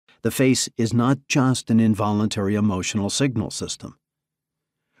The face is not just an involuntary emotional signal system.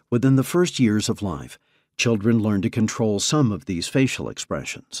 Within the first years of life, children learn to control some of these facial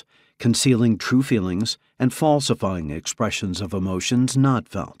expressions, concealing true feelings and falsifying expressions of emotions not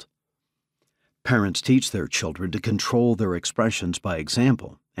felt. Parents teach their children to control their expressions by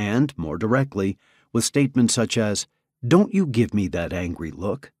example and, more directly, with statements such as, "Don't you give me that angry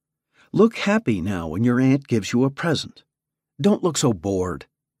look. Look happy now when your aunt gives you a present. Don't look so bored."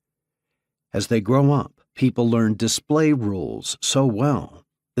 As they grow up, people learn display rules so well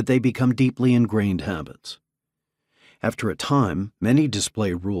that they become deeply ingrained habits. After a time, many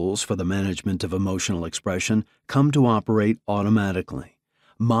display rules for the management of emotional expression come to operate automatically,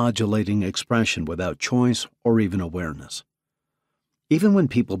 modulating expression without choice or even awareness. Even when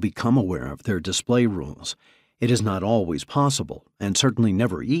people become aware of their display rules, it is not always possible, and certainly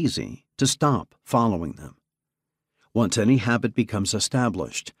never easy, to stop following them. Once any habit becomes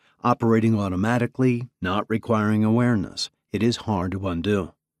established, operating automatically, not requiring awareness, it is hard to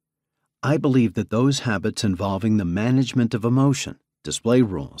undo. I believe that those habits involving the management of emotion, display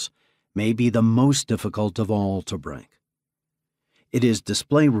rules, may be the most difficult of all to break. It is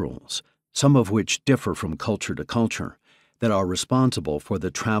display rules, some of which differ from culture to culture, that are responsible for the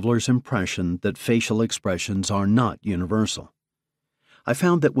traveler's impression that facial expressions are not universal. I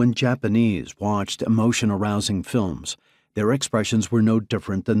found that when Japanese watched emotion-arousing films, their expressions were no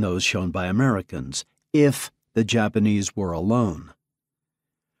different than those shown by Americans, if the Japanese were alone.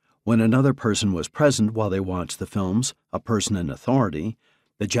 When another person was present while they watched the films, a person in authority,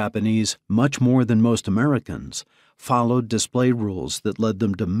 the Japanese, much more than most Americans, followed display rules that led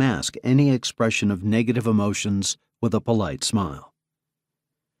them to mask any expression of negative emotions with a polite smile.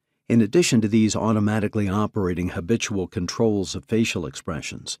 In addition to these automatically operating habitual controls of facial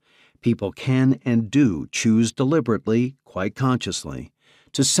expressions, people can and do choose deliberately, quite consciously,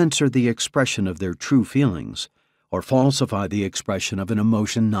 to censor the expression of their true feelings or falsify the expression of an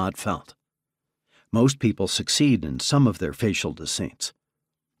emotion not felt. Most people succeed in some of their facial deceits.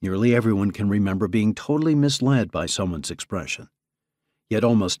 Nearly everyone can remember being totally misled by someone's expression. Yet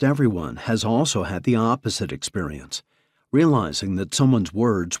almost everyone has also had the opposite experience, realizing that someone's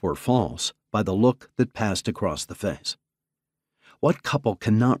words were false by the look that passed across the face. What couple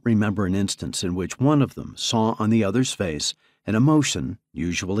cannot remember an instance in which one of them saw on the other's face an emotion,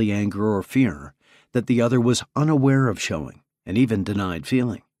 usually anger or fear, that the other was unaware of showing and even denied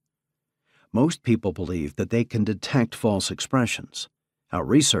feeling? Most people believe that they can detect false expressions. Our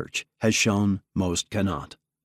research has shown most cannot.